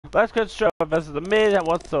Let's get straight versus the Miz. And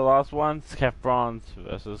what's the last one? Kev Bronze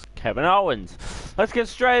versus Kevin Owens. Let's get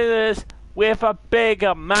straight to this with a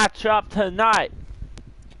bigger matchup tonight.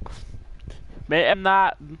 And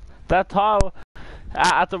that title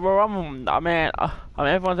at the Royal Rumble. I mean,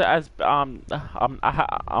 everyone has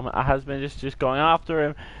been just going after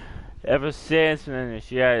him ever since, and then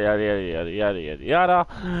yada.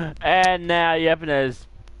 And now, yep, and there's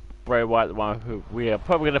Bray Wyatt, the one who we are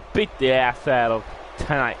probably gonna beat the ass out of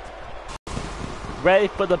tonight. Ready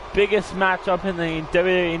for the biggest matchup in the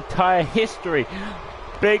WWE entire history.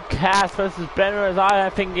 Big CASS versus Ben Rose. I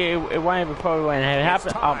don't think it probably won't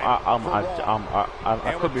happen.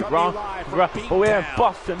 I could be wrong, but we're in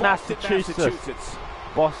Boston, Massachusetts.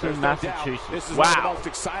 Boston, Massachusetts. This is wow. one of the most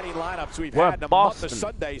exciting lineups we've we're had in a Boston. month of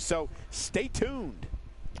Sunday, so stay tuned.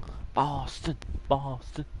 Boston,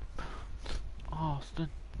 Boston, Boston,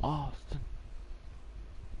 Boston.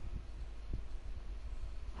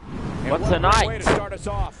 But tonight,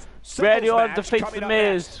 Randy Orton defeats The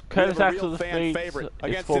Miz. Curtis Axel defeats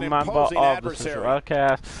his full member of the Central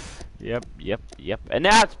Cast. Yep. And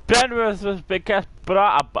now it's Ben versus Big CASS. But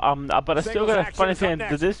I still got a funny feeling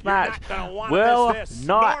that this match will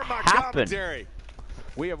not happen.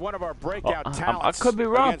 We have one of our breakout talents. I could be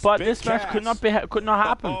wrong, but this match could not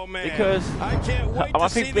happen because I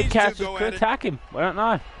think Big CASS could attack him. I don't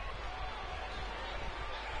know.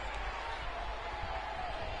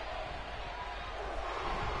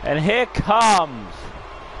 And here comes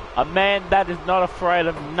a man that is not afraid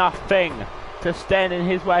of nothing to stand in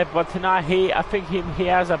his way. But tonight, I think he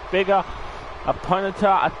has a bigger opponent,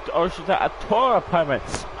 or should I say, a taller opponent,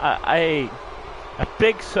 a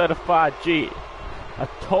big certified a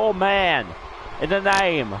tall man in the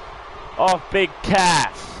name of Big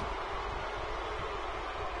CASS.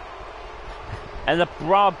 And the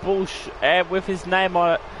brown bush with his name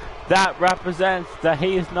on it, that represents that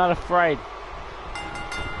he is not afraid.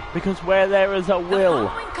 Because where there is a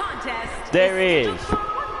will, there is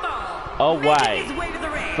a way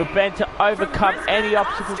for Ben to overcome any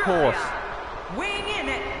obstacle course. Weighing in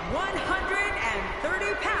at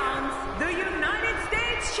 130 pounds, the United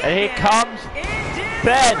States champion. And here comes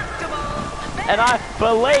Ben. And I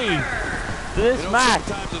believe that this match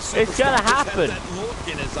is going to happen.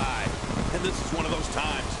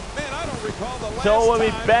 So it will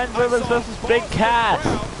be Ben Rivers versus Big CASS.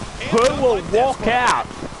 Who will walk out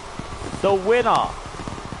the winner?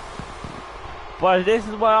 But this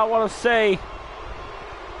is what I want to see.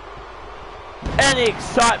 Any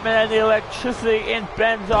excitement and the electricity in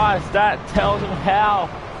Ben's eyes, that tells him how.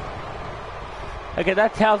 Okay,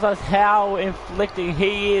 that tells us how inflicting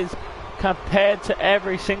he is compared to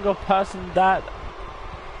every single person that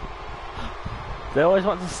they always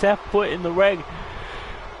want to step foot in the ring.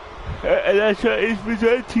 And that's what he's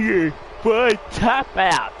presenting to you for a tap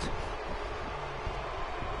out.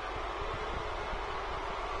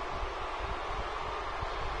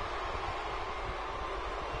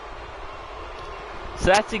 So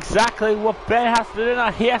that's exactly what Ben has to do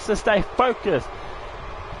now. He has to stay focused.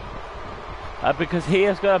 Because he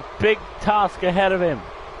has got a big task ahead of him.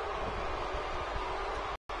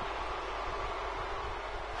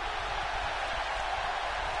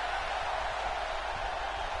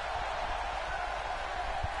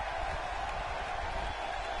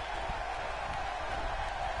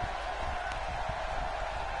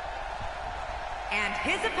 And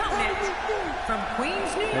his opponent from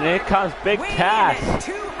Queens, New York. And here comes Big CASS.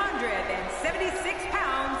 276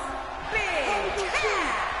 pounds, Big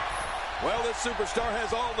CASS. Well, this superstar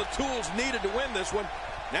has all the tools needed to win this one.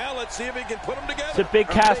 Now let's see if he can put them together. So Big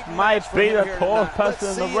CASS might be the tallest person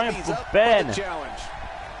in the ring for Ben.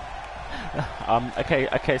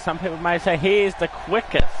 Okay, some people may say he is the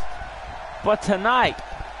quickest. But tonight,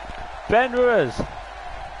 Ben Rivers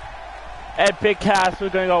and Big CASS, we're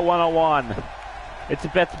going to go one-on-one. It's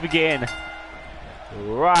about to begin.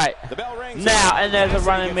 Right now, and there's a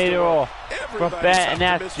running meteor for Ben, and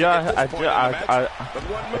now it's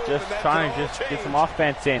just trying to get some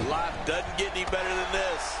offense in.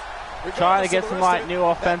 Trying to get some new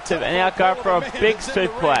offensive, and now go for a big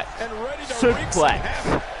suplex.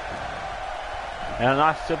 And a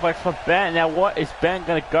nice suplex for Ben. Now, what is Ben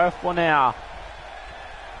going to go for now?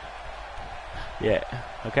 Yeah.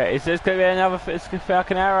 Okay, is this going to be another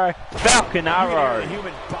Falcon Arrow? Falcon Arrow!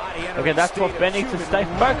 Okay, that's what Ben needs to stay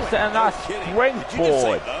focused and a nice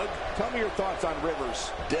springboard. Tell me your thoughts on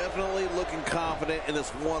Rivers. Definitely looking confident in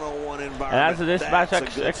this one-on-one environment. And as this match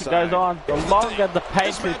actually goes on, the longer the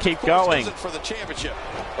pace will keep going.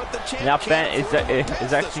 Now Ben is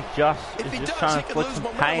actually just trying to put some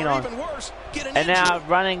pain on. And now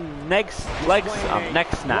running next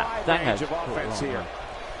snap. Dang it.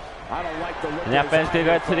 I don't like the look. And now Ben's going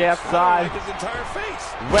to go to the outside. Like his entire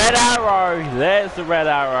face. Red arrow. There's the red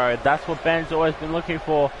arrow. That's what Ben's always been looking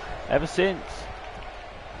for ever since.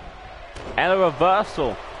 And a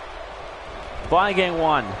reversal. Finally getting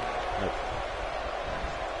one.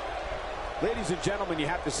 Ladies and gentlemen, you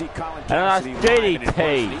have to see Colin And a nice Cassidy live and in person.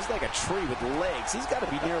 DDT. He's like a tree with legs. He's got to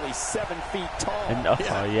be neirly 7 feet tall. And, oh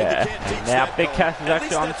yeah. And now Big Cass is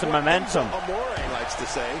actually on some momentum. Amore likes to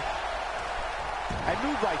say. A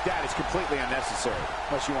move like that is completely unnecessary,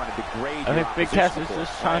 unless you want to degrade. I think Big Cass is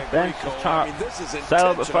just trying to bench, just trying to stay a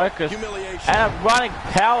little bit focused. Humiliation. And a running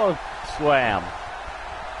power slam.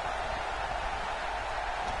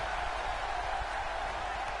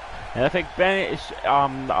 And I think Ben is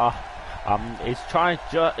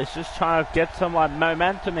just trying to get some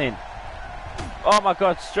momentum in. Oh my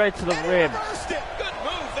God! Straight to the ribs. Good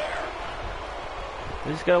move there.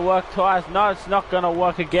 This is gonna work twice. No, it's not gonna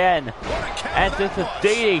work again. And just a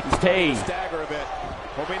DDT Stagger a bit.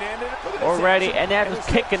 already, and now just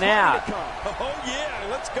kicking out. Oh yeah,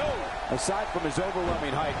 let's go. Aside from his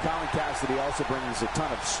overwhelming height, Colin Cassidy also brings a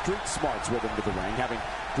ton of street smarts with him to the ring, having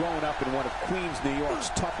grown up in one of Queens, New York's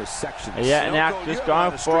toughest sections. Yeah, and now just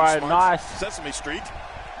going for a nice Sesame Street.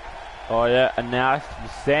 Oh yeah, and now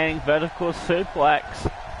standing vertical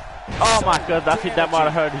suplex. Oh my God, I think that might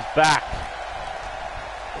have hurt his back.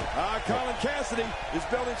 Colin Cassidy is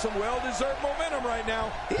building some well-deserved momentum right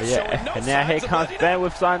now. He's Yeah, showing no and now here signs of comes letting Ben up.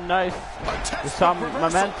 with some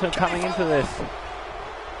momentum coming into this.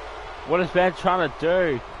 What is Ben trying to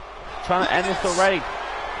do? Trying to end this already.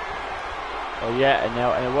 Oh yeah,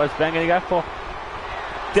 and what's Ben going to go for?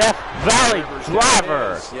 Death Valley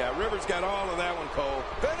Driver. Yeah, Rivers got all of that one, Cole.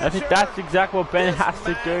 I think that's exactly what Ben has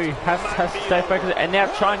to do. Has to stay focused and now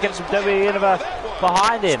try and get the WWE Universe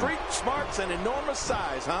behind him. Street smarts and enormous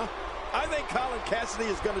size, huh? I think Colin Cassidy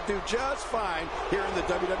is going to do just fine here in the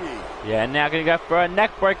WWE. Yeah, and now going to go for a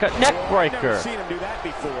neck breaker. Neck breaker. I've never seen him do that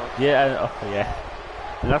before. Yeah, yeah.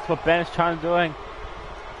 And that's what Ben is trying to do.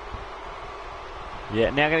 Yeah,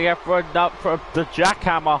 now going to go for the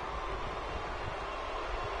jackhammer.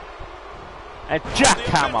 And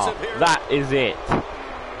jackhammer. That is it.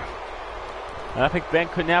 And I think Ben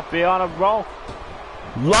could now be on a roll.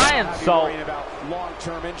 Lion Salt. About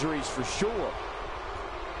long-term injuries for sure.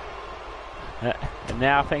 And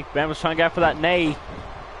now I think Ben was trying to go for that knee.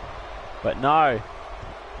 But no.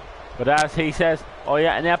 But as he says, oh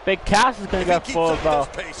yeah, and now Big Cass is going to go for the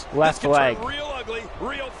left leg. Real ugly,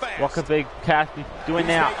 real fast. What could Big Cass be doing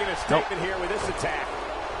now? Making a statement here with this attack.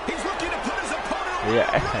 He's looking to put his opponent away.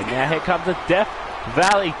 Yeah, and now here comes the Death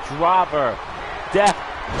Valley Driver. Death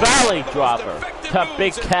Valley Driver to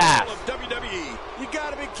Big Cass. You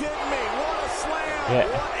gotta be kidding me. What a slam.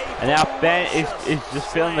 Yeah, and now Ben is just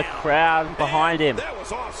feeling the crowd behind him. That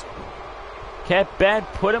was awesome. Can't Ben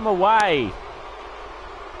put him away?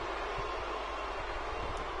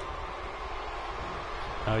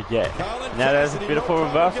 Oh yeah. Now there's a beautiful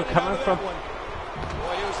reversal coming from. Well,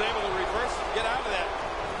 he was able to reverse and get out of that.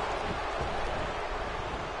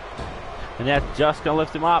 And now just gonna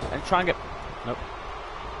lift him up and try and get. Nope.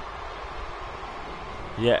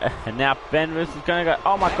 Yeah, and now Ben is gonna go.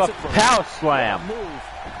 Oh my God, power slam!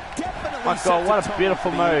 My God, what a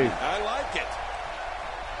beautiful move! I like it.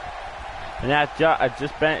 And now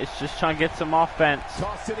Ben is just trying to get some offense.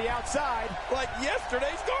 Toss to the outside. Like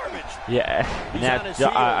yesterday's garbage. Yeah, and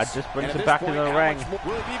now just brings him back into the ring.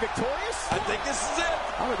 Will he be victorious? I think this is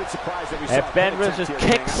it. I'm a bit surprised that we And saw Ben Colin just here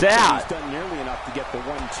kicks today. I'm out. He's done nearly enough to get the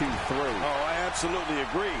 1, 2, 3. Oh, I absolutely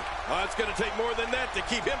agree. It's going to take more than that to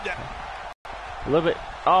keep him down. A little bit.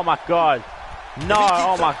 Oh my God! No!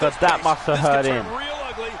 Oh my God! That must have hurt him. Real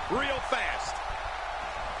ugly, real fast.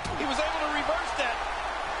 He was able to reverse that.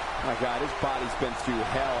 Oh my God, his body's been through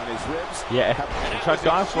hell, and his ribs. Yeah, he tried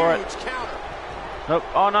going for it. Counter. Nope.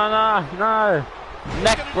 Oh no!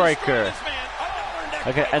 Neck breaker.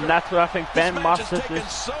 Okay, and that's what I think Ben must have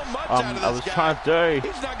just I was trying to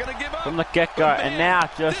do from the get-go, and now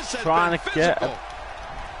just trying to get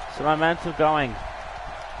some momentum going.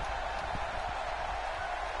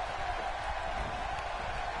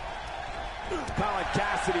 Colin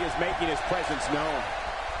Cassidy is making his presence known.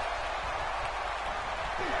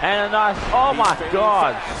 And a nice, oh my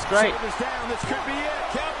God, straight, Down. This could be it.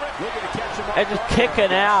 Looking to catch him and just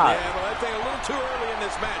kicking out. Yeah, well, I think a little too early in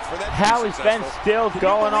this match for that. How is Ben still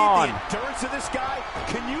going on? The endurance of this guy.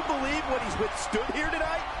 Can you believe what he's withstood here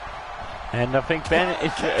tonight? And I think Ben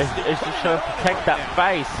is just trying to protect that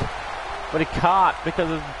face, but he can't because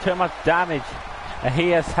of too much damage that he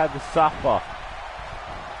has had to suffer.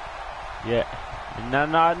 Yeah. No,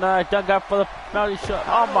 don't go for the penalty shot.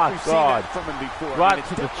 Oh my god. Right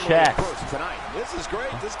to the chest. This is great.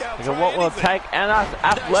 This guy Look at what will it take, and that's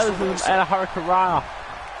athleticism and a hurricane runner.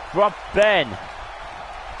 Rob Ben.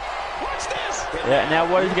 Yeah,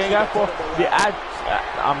 now what is he going to go for? The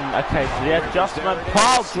okay, so the adjustment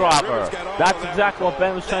pile driver. That's exactly what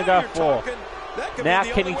Ben was trying to go for. Now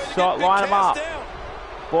can he start line him up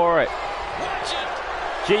for it?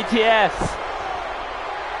 GTS.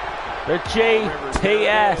 The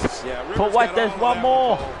GTS. But wait, there's one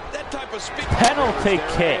more. Penalty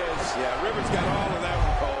kick.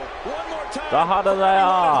 The harder they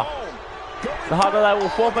are, the harder they will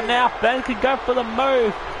fall. But now Ben can go for the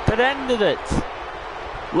move that ended it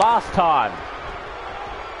last time.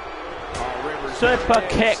 Super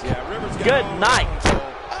kick. Good night.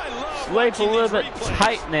 Sleep a little bit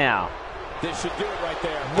tight now.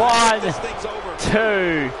 1,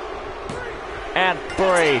 2, and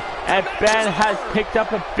 3. And Ben has picked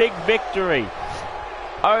up a big victory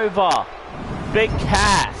over Big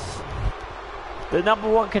CASS, the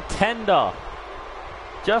 #1 contender.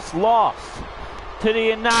 Just lost to the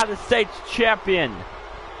United States champion,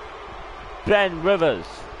 Ben Rivers.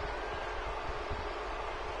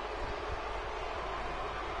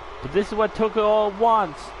 But this is what took it all at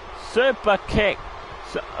once. Super kick.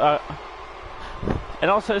 And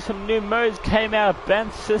also some new moves came out of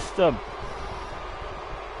Ben's system.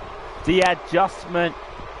 The adjustment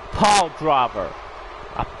pile driver.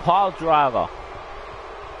 A pile driver.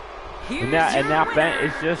 And now Ben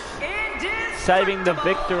is just saving the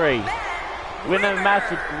victory. Winning the match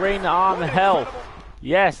with green arm health.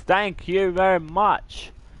 Yes, thank you very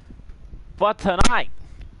much for tonight.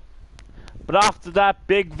 But after that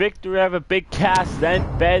big victory over Big CASS,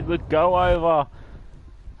 then Ben would go over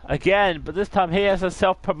again. But this time he has a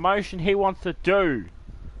self-promotion he wants to do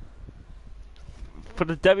for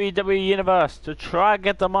the WWE Universe to try and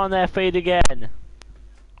get them on their feet again.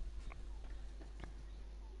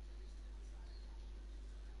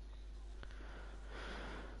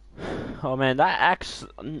 Oh man, that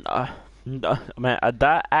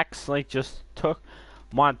actually just took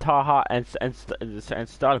my entire heart and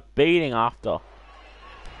started beating after.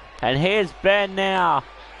 And here's Ben now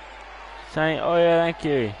saying, "Oh yeah, thank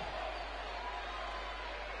you."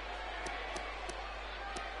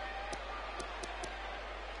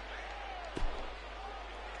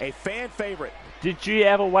 A fan favorite. Did you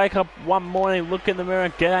ever wake up one morning, look in the mirror,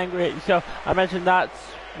 and get angry at yourself? I imagine that's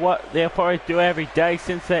what the authorities do every day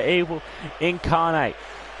since they're evil incarnate.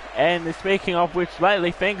 And speaking of which,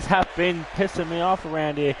 lately things have been pissing me off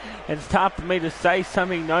around here, and it's time for me to say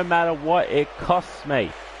something no matter what it costs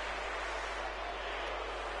me.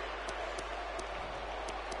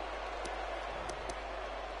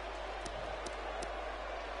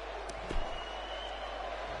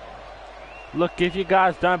 Look, if you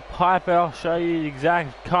guys don't pipe it, I'll show you the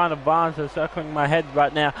exact kind of violence that's circling my head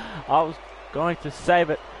right now. I was going to save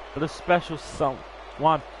it for the special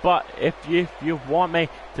someone, but if you want me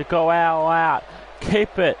to go all out,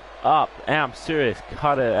 keep it up. And I'm serious,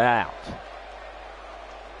 cut it out.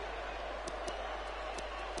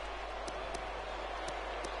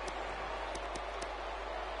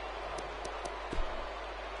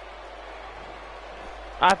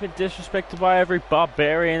 I've been disrespected by every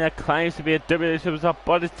barbarian that claims to be a WWE superstar,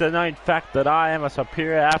 but it's the known fact that I am a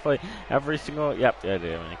superior athlete. Every single, yep, I don't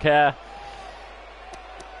really care.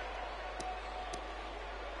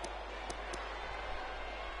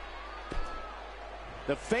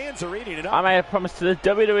 The fans are eating it up. I made a promise to the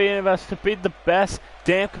WWE Universe to be the best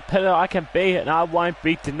damn competitor I can be, and I won't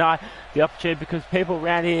be denied the opportunity because people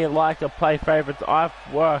around here like to play favorites. I've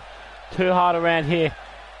worked too hard around here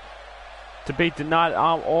to be denied.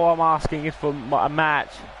 All I'm asking is for a match.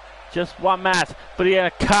 Just one match for the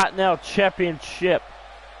Intercontinental Championship.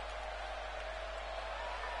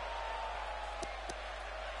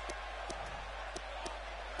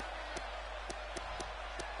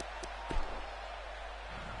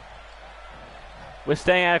 We're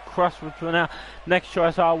staying at a crossroads for now. Next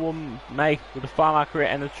choice I will make will define my career,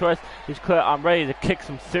 and the choice is clear. I'm ready to kick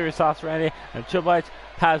some serious ass around here, and Triple H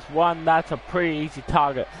has one that's a pretty easy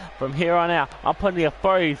target. From here on out, I'm putting the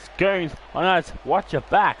authorities, goons on us. Watch your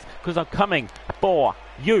backs, because I'm coming for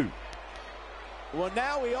you. Well,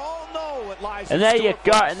 now we all know what lies and there you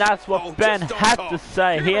go, and that's what Ben had to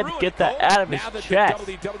say. He had to get that out of his chest.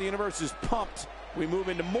 The WWE Universe is pumped. We move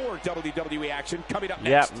into more WWE action coming up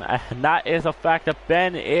next. Yep, and that is a fact that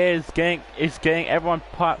Ben is getting everyone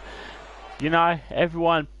pumped. You know,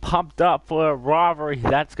 everyone pumped up for a rivalry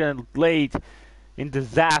that's going to lead in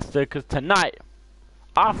disaster. Because tonight,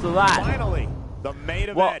 after that, finally, The main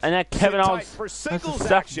event. Well, and then Kevin Owens versus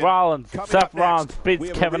Seth Rollins. Seth Rollins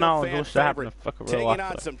beats Kevin Owens. What's that happen in fucking real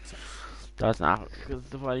life? Does not, because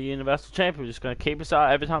the Universal Champion is just gonna keep us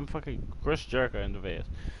out every time fucking Chris Jericho interferes.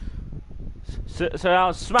 So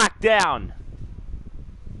now SmackDown.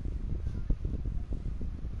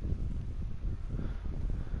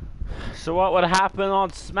 So what would happen on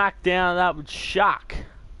SmackDown? That would shock.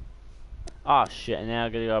 Oh shit! And now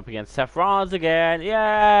I'm gonna go up against Seth Rollins again.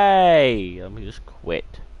 Yay! Let me just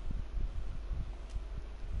quit.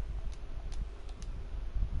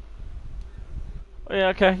 Oh, yeah.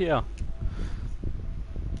 Okay. Yeah.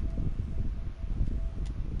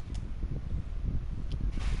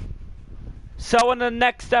 So in the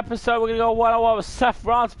next episode, we're gonna go one-on-one with Seth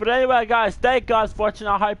Rollins. But anyway, guys, thank you guys for watching.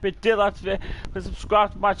 I hope you did like this video. Please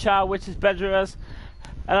subscribe to my channel, which is Benjamin,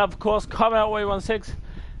 and of course, comment out what you want to see.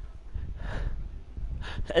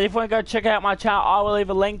 And if you want to go check out my channel, I will leave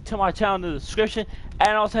a link to my channel in the description.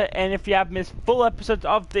 And also, and if you have missed full episodes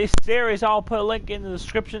of this series, I'll put a link in the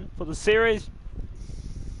description for the series.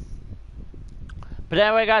 But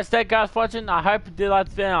anyway, guys, thank you guys for watching. I hope you did like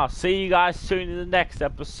this video. I'll see you guys soon in the next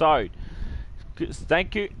episode.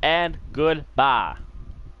 Thank you and goodbye.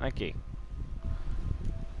 Thank you.